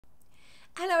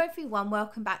Hello everyone,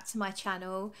 welcome back to my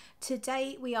channel.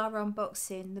 Today we are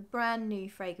unboxing the brand new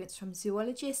fragrance from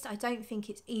Zoologist. I don't think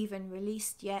it's even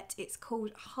released yet. It's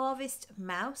called Harvest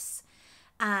Mouse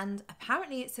and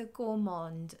apparently it's a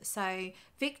gourmand. So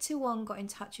Victor Wong got in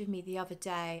touch with me the other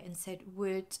day and said,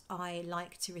 would I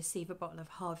like to receive a bottle of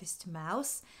Harvest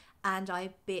Mouse? And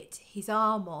I bit his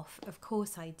arm off. Of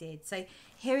course I did. So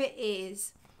here it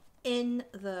is in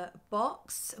the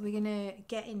box. We're gonna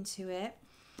get into it.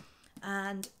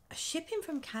 And shipping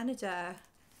from Canada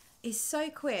is so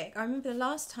quick. I remember the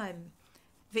last time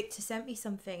Victor sent me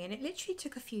something and it literally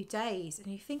took a few days,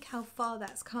 and you think how far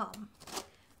that's come.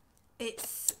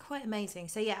 It's quite amazing.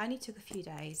 So yeah, it only took a few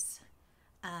days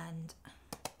and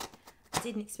I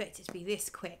didn't expect it to be this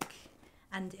quick,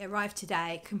 and it arrived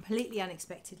today completely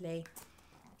unexpectedly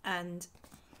and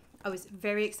I was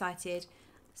very excited.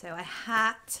 So I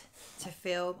had to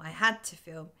film.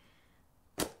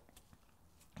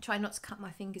 Try not to cut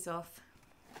my fingers off.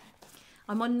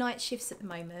 I'm on night shifts at the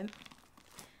moment,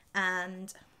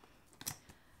 and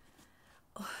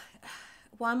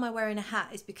why am I wearing a hat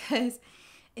is because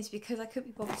I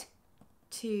couldn't be bothered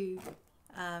to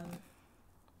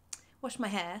wash my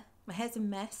hair. My hair's a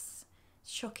mess,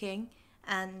 it's shocking,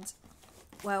 and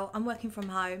well, I'm working from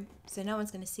home, so no one's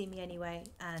going to see me anyway,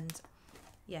 and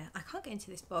yeah, I can't get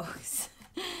into this box.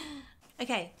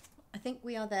 Okay, I think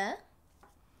we are there.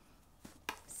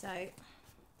 So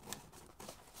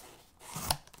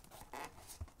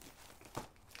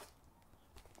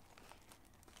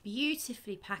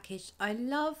beautifully packaged. I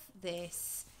love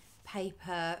this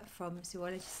paper from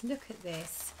Zoologist. Look at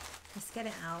this. Let's get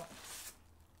it out.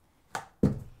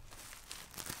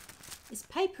 This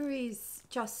paper is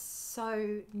just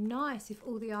so nice with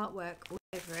all the artwork all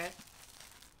over it.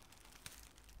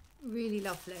 Really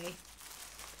lovely.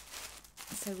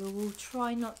 So we will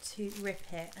try not to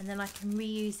rip it, and then I can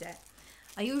reuse it.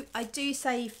 I do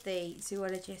save the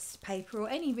Zoologist paper, or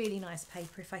any really nice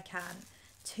paper if I can,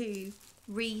 to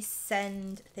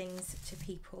resend things to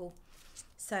people.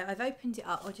 So I've opened it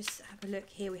up. I'll just have a look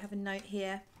here. We have a note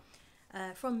here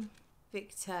from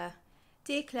Victor.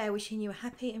 Dear Claire, wishing you a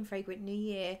happy and fragrant new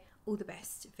year. All the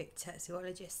best, Victor,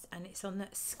 Zoologist. And it's on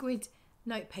that squid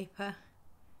note paper.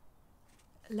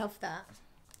 Love that.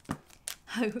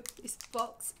 Oh, this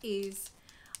box is,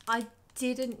 I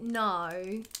didn't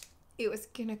know it was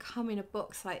gonna come in a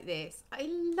box like this. I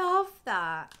love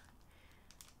that.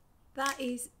 That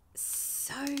is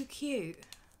so cute.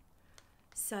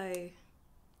 So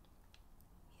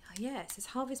yeah, it says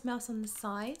Harvest Mouse on the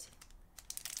side.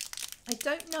 I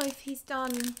don't know if he's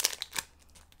done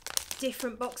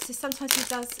different boxes. Sometimes he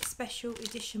does special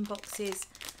edition boxes.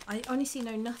 I honestly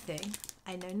know nothing.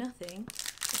 I know nothing.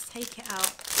 Let's take it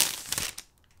out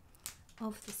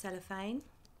of the cellophane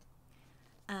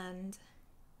and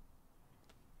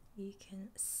you can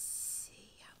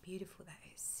see how beautiful that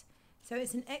is. So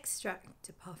it's an extract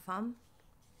de parfum,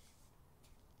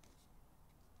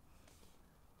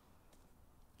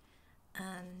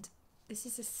 and this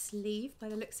is a sleeve by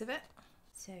the looks of it.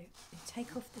 So we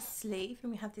take off the sleeve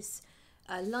and we have this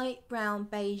light brown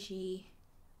beigey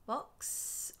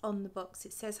box. On the box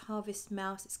it says Harvest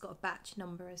Mouse. It's got a batch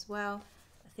number as well.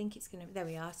 I think it's going to, there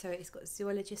we are. So it's got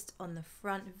Zoologist on the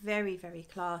front. Very, very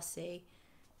classy.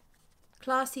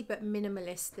 Classy but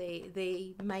minimalist,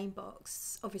 the main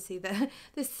box. Obviously the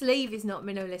sleeve is not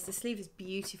minimalist. The sleeve is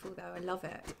beautiful though. I love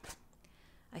it.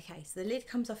 Okay, so the lid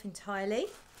comes off entirely.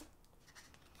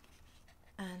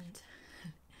 And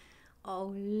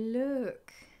oh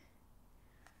look.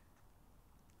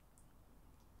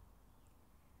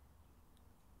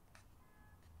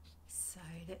 So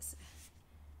let's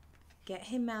get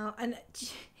him out. And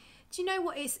do you know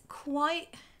what, is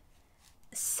quite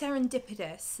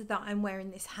serendipitous that I'm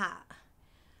wearing this hat,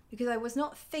 because I was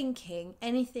not thinking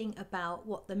anything about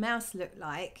what the mouse looked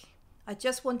like. I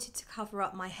just wanted to cover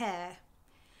up my hair,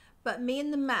 but me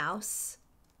and the mouse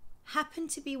happened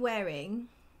to be wearing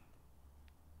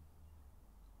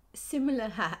similar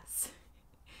hats,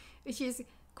 which is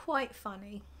quite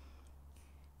funny.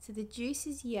 So the juice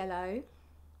is yellow.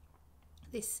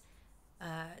 This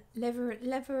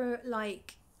leather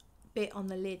like bit on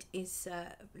the lid is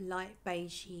light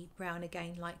beigey brown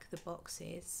again, like the box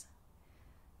is.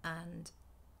 And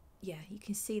yeah, you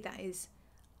can see that is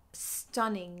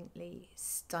stunningly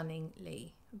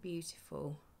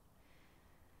beautiful.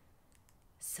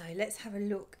 So let's have a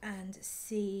look and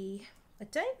see. I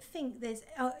don't think there's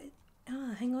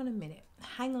hang on a minute,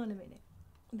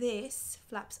 this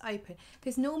flaps open,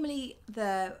 because normally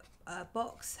the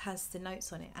box has the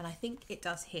notes on it, and I think it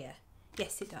does here.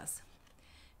 Yes, it does.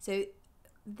 So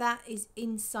that is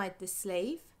inside the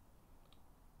sleeve,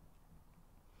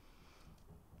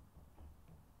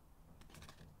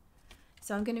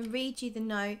 So I'm going to read you the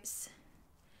notes.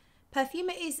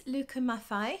 Perfume is Luca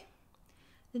Maffei.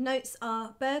 The notes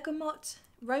are bergamot,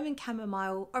 Roman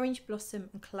chamomile, orange blossom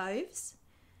and cloves.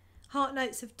 Heart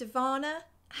notes of Davana,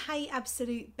 hay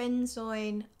absolute,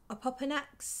 benzoin,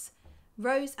 Opoponax,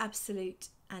 rose absolute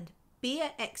and beer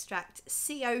extract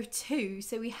CO2.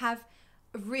 So we have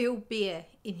real beer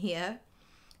in here.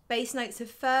 Base notes of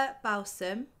fir,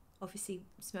 balsam, obviously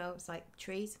smells like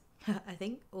trees, I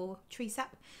think, or tree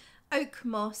sap. Oak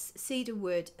moss, cedar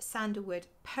wood, sandalwood,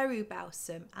 Peru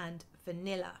balsam and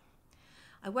vanilla.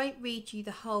 I won't read you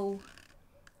the whole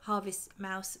Harvest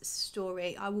Mouse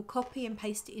story. I will copy and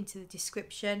paste it into the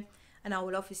description, and I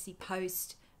will obviously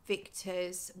post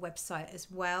Victor's website as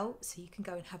well, so you can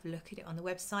go and have a look at it on the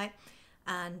website.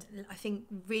 And I think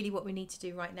really what we need to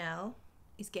do right now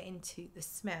is get into the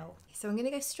smell. So I'm going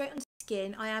to go straight on the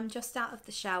skin. I am just out of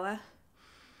the shower.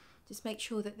 Just make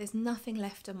sure that there's nothing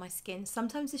left on my skin.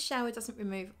 Sometimes the shower doesn't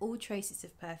remove all traces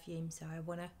of perfume, so I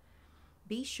want to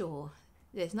be sure.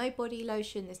 There's no body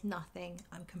lotion, there's nothing.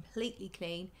 I'm completely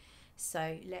clean.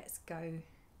 So let's go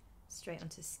straight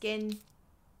onto skin.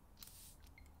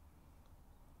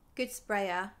 Good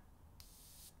sprayer.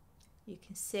 You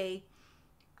can see,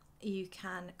 you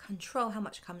can control how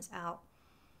much comes out.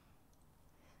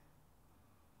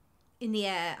 In the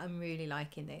air, I'm really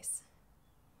liking this.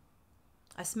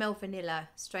 I smell vanilla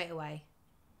straight away.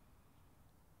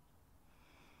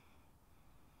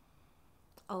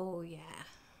 Oh yeah.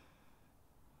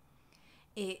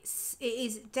 It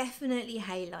is definitely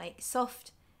hay-like,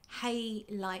 soft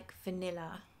hay-like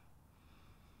vanilla.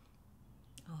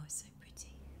 Oh, it's so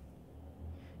pretty.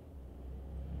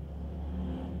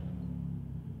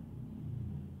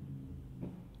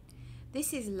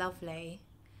 This is lovely.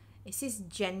 This is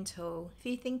gentle. If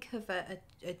you think of a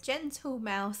gentle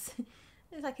mouse,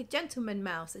 it's like a gentleman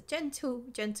mouse, a gentle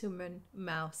gentleman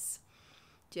mouse,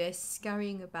 just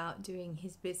scurrying about doing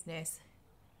his business.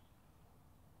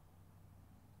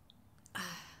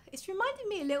 It's reminding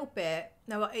me a little bit,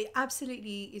 no, it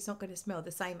absolutely is not going to smell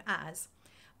the same as,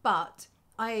 but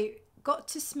I got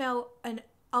to smell an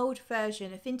old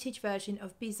version, a vintage version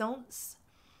of Byzance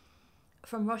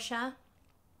from Rocha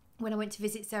when I went to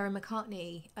visit Sarah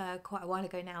McCartney quite a while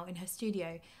ago now in her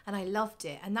studio, and I loved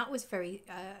it, and that was very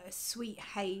sweet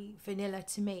hay vanilla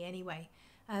to me anyway.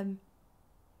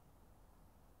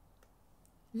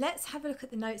 Let's have a look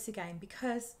at the notes again,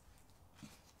 because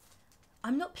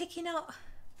I'm not picking out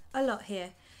a lot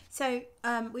here. So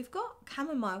we've got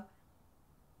chamomile.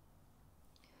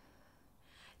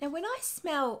 Now when I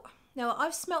smell, now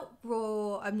I've smelt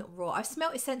I've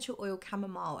smelt essential oil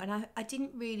chamomile, and I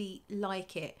didn't really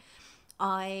like it.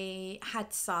 I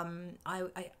had some, I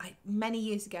many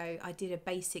years ago I did a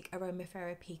basic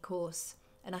aromatherapy course,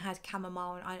 and I had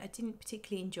chamomile, and I didn't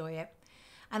particularly enjoy it.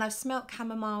 And I've smelt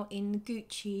chamomile in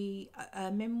Gucci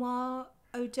Memoir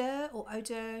Odeur, or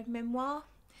Odeur Memoir,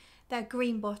 their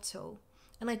green bottle,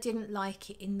 and I didn't like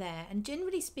it in there. And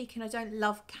generally speaking, I don't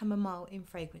love chamomile in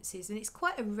fragrances, and it's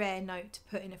quite a rare note to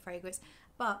put in a fragrance,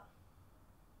 but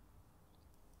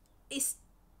it's,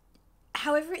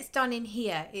 however it's done in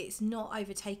here, it's not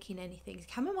overtaking anything.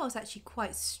 Chamomile is actually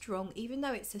quite strong, even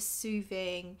though it's a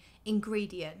soothing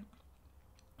ingredient.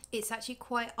 It's actually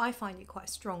quite, I find it quite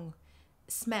a strong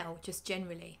smell, just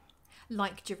generally,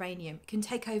 like geranium. It can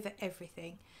take over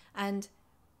everything, and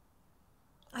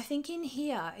I think in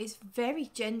here it's very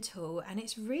gentle and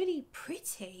it's really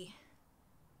pretty.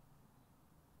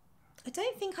 I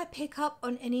don't think I pick up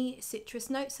on any citrus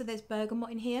notes, so there's bergamot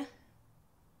in here.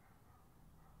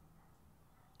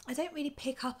 I don't really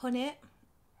pick up on it.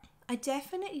 I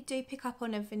definitely do pick up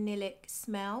on a vanillic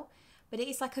smell, but it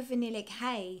is like a vanillic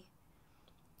hay.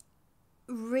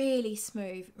 Really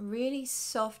smooth, really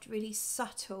soft, really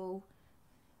subtle.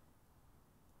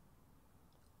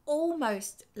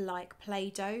 Almost like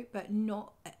Play-Doh, but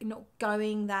not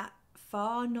going that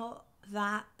far, not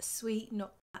that sweet,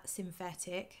 not that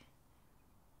synthetic.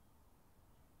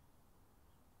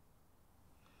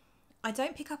 I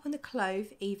don't pick up on the clove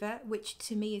either, which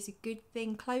to me is a good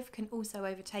thing. Clove can also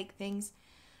overtake things,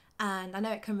 and I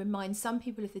know it can remind some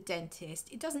people of the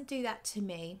dentist. It doesn't do that to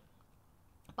me,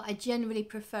 but I generally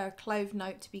prefer a clove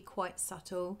note to be quite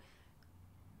subtle.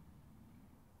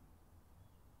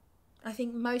 I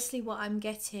think mostly what I'm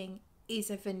getting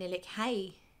is a vanillic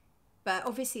hay, but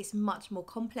obviously it's much more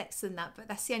complex than that, but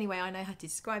that's the only way I know how to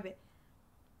describe it.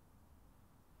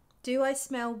 Do I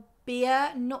smell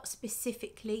beer? Not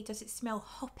specifically. Does it smell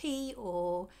hoppy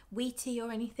or wheaty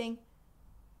or anything?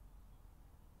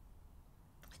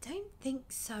 I don't think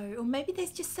so. Or maybe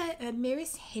there's just a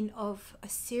merest hint of a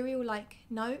cereal-like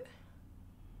note.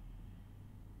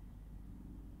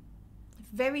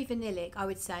 very vanillic, I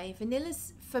would say.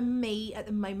 Vanilla's for me at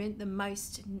the moment the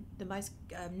most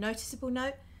noticeable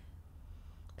note.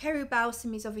 Peru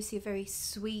balsam is obviously a very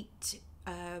sweet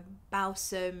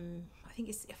balsam. I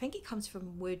think it comes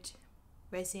from wood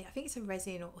resin. I think it's a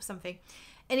resin or something.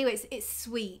 Anyway, it's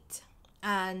sweet,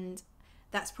 and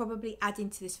that's probably adding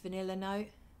to this vanilla note.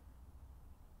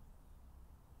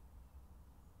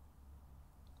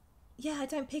 Yeah, I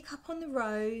don't pick up on the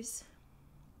rose.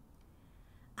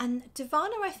 And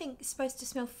Davana, I think, is supposed to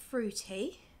smell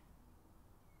fruity.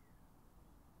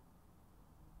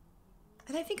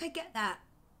 I don't think I get that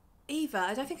either.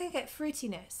 I don't think I get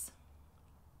fruitiness.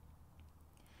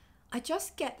 I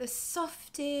just get the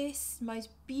softest, most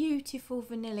beautiful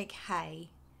vanillic hay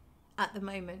at the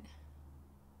moment.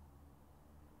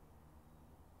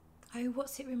 Oh,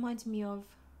 what's it reminding me of?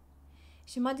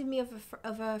 It's reminding me of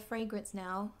a fragrance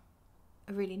now.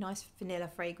 A really nice vanilla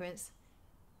fragrance.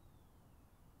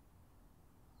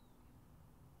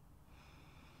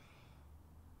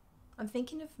 I'm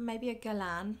thinking of maybe a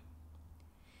galan.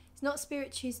 It's not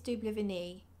Spiritueuse Double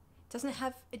Vanille.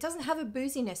 It doesn't have a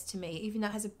booziness to me, even though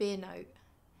it has a beer note.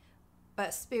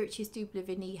 But Spiritueuse Double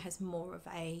Vanille has more of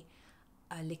a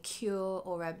liqueur,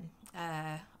 or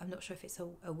I'm not sure if it's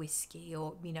a whiskey,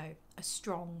 or a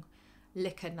strong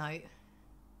liquor note.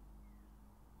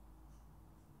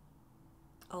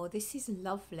 Oh, this is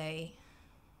lovely.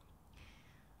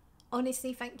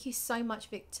 Honestly, thank you so much,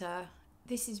 Victor.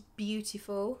 This is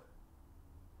beautiful.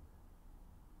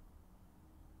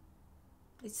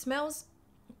 It smells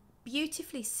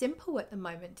beautifully simple at the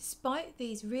moment, despite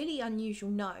these really unusual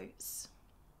notes.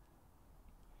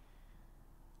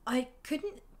 I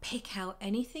couldn't pick out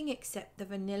anything except the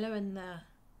vanilla and the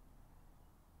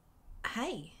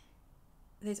hay.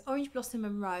 There's orange blossom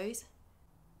and rose.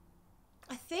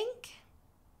 I think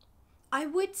I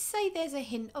would say there's a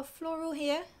hint of floral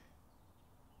here.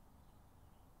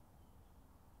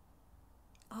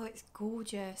 Oh, it's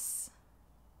gorgeous.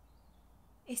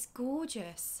 It's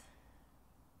gorgeous.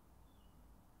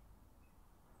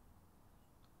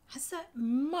 Has that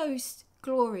most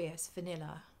glorious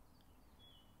vanilla.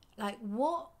 Like,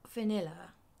 what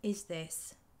vanilla is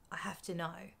this? I have to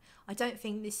know. I don't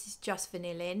think this is just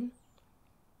vanillin.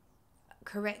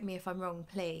 Correct me if I'm wrong,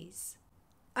 please.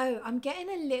 Oh, I'm getting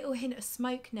a little hint of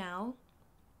smoke now.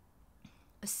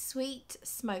 A sweet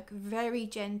smoke, very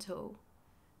gentle.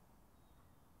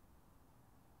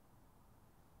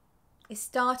 It's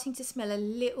starting to smell a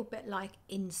little bit like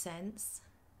incense.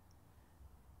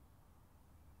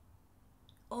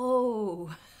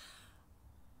 Oh.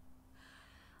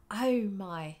 Oh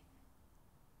my.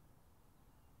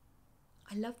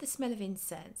 I love the smell of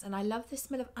incense, and I love the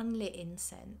smell of unlit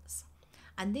incense.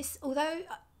 And this, although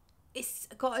it's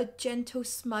got a gentle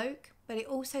smoke, but it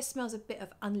also smells a bit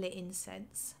of unlit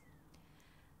incense.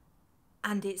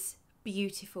 And it's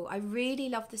beautiful. I really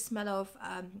love the smell of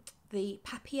the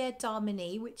papier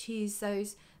d'harmonie, which is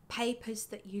those papers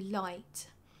that you light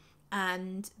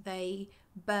and they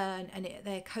burn, and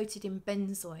they're coated in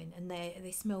benzoin, and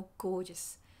they smell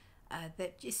gorgeous.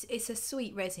 It's a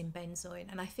sweet resin, benzoin,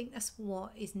 and I think that's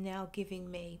what is now giving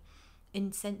me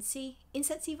incensey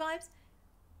vibes,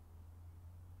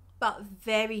 but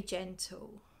very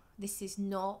gentle. This is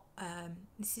not an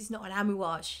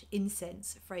amouage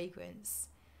incense fragrance.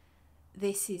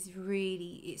 This is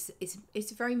really,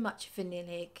 it's very much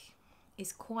vanillic.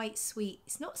 It's quite sweet.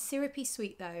 It's not syrupy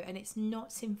sweet though, and it's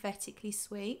not synthetically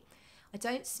sweet. I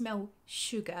don't smell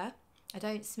sugar. I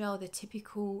don't smell the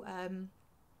typical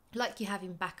like you have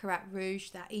in Baccarat Rouge,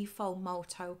 that Effol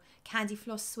Malto candy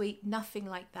floss sweet, nothing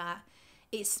like that.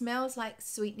 It smells like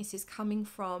sweetness is coming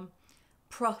from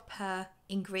proper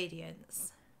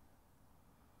ingredients.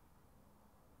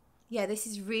 Yeah, this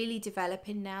is really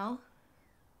developing now.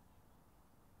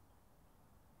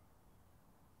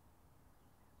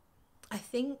 I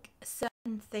think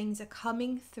certain things are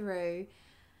coming through.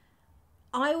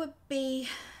 I've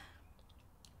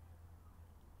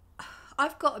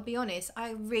got to be honest,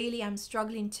 I really am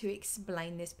struggling to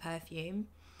explain this perfume.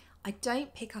 I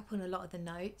don't pick up on a lot of the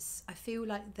notes. I feel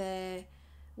like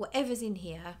whatever's in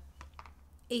here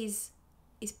is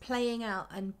playing out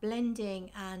and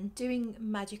blending and doing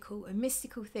magical and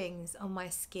mystical things on my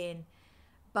skin.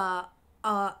 But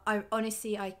I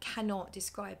honestly cannot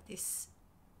describe this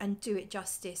and do it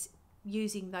justice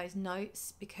using those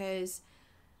notes, because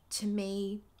to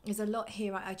me there's a lot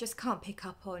here I just can't pick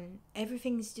up on.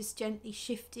 Everything's just gently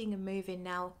shifting and moving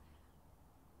now,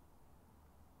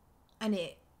 and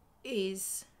it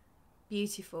is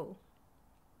beautiful.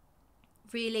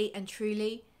 Really and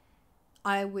truly,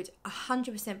 I would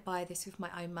 100% buy this with my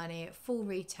own money at full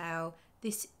retail.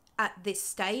 This, at this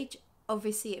stage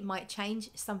Obviously it might change,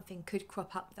 something could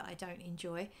crop up that I don't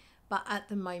enjoy, but at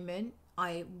the moment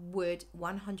I would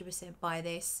 100% buy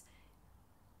this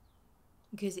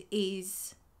because it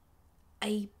is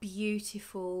a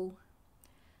beautiful,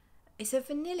 it's a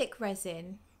vanillic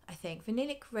resin, I think,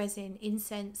 vanillic resin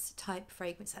incense type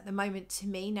fragrance at the moment to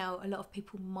me. Now a lot of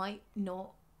people might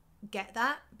not get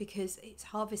that because it's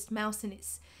Harvest Mouse and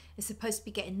it's supposed to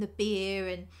be getting the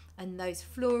beer and those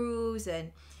florals,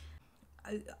 and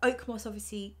oak moss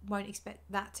obviously won't expect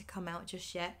that to come out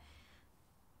just yet.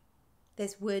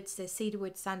 There's woods, there's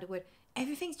cedarwood, sandalwood,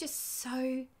 everything's just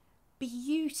so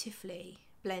beautifully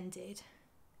blended.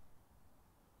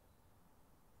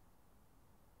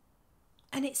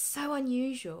 And it's so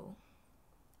unusual,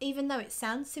 even though it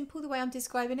sounds simple the way I'm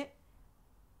describing it.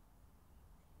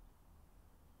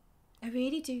 I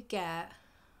really do get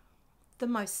the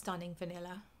most stunning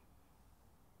vanilla.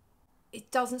 It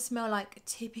doesn't smell like a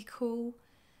typical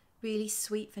really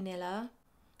sweet vanilla,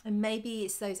 and maybe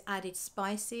it's those added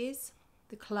spices,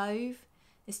 the clove,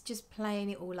 it's just playing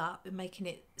it all up and making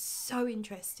it so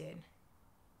interesting.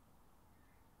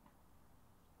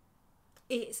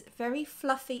 It's very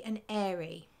fluffy and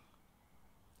airy,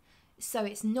 so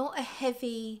it's not a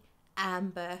heavy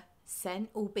amber scent,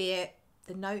 albeit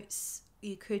the notes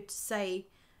you could say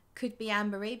could be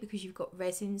ambery because you've got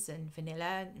resins and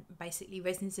vanilla, basically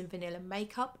resins and vanilla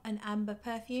make up an amber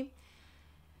perfume.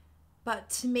 But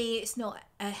to me it's not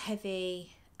a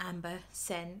heavy amber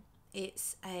scent,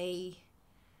 it's a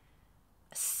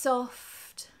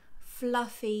soft,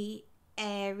 fluffy,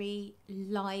 airy,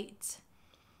 light,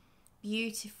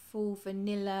 beautiful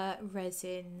vanilla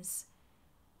resins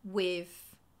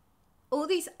with all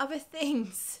these other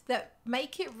things that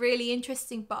make it really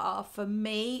interesting but are for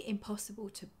me impossible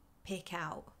to pick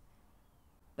out.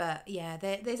 But yeah,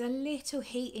 there's a little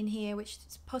heat in here which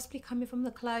is possibly coming from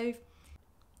the clove,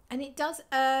 and it does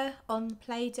err on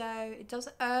Play-Doh, it does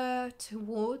err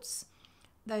towards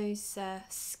those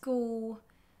school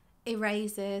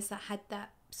erasers that had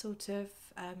that sort of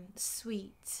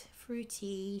sweet,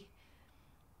 fruity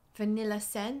vanilla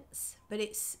scents, but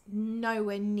it's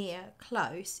nowhere near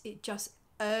close. It just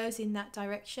errs in that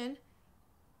direction,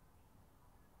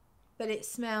 but it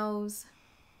smells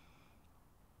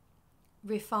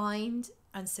refined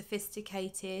and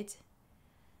sophisticated.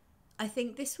 I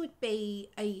think this would be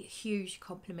a huge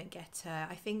compliment getter.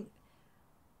 I think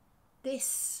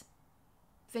this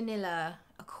vanilla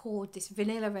accord, this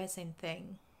vanilla resin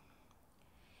thing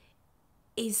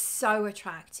is so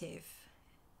attractive,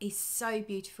 is so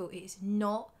beautiful. It is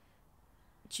not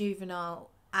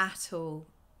juvenile at all.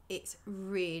 It's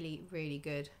really, really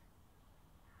good.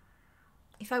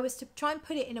 If I was to try and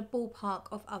put it in a ballpark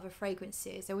of other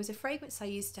fragrances, there was a fragrance I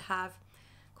used to have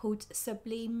called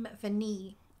Sublime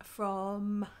Vanille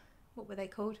from, what were they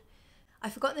called?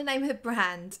 I've forgotten the name of the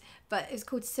brand, but it was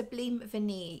called Sublime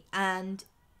Vanille, and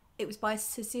it was by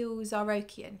Cecile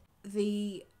Zarokian.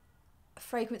 The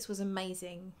fragrance was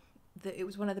amazing. It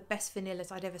was one of the best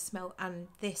vanillas I'd ever smelled, and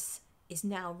this is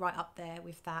now right up there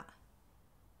with that.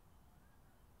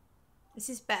 This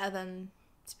is better than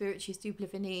Spiritueuse Double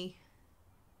Vanille.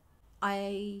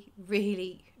 I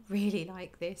really, really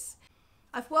like this.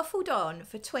 I've waffled on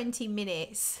for 20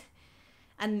 minutes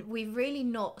and we've really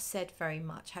not said very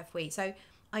much, have we? So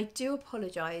I do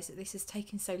apologise that this has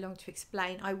taken so long to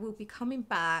explain. I will be coming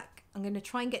back. I'm going to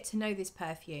try and get to know this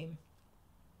perfume,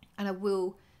 and I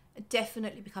will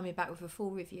definitely be coming back with a full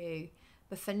review.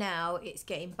 But for now, it's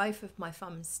getting both of my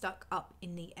thumbs stuck up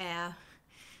in the air.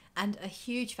 And a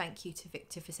huge thank you to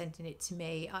Victor for sending it to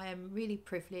me. I am really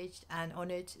privileged and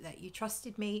honoured that you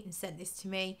trusted me and sent this to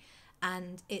me,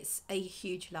 and it's a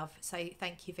huge love. So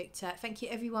thank you, Victor. Thank you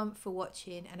everyone for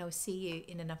watching, and I'll see you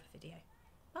in another video.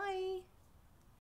 Bye.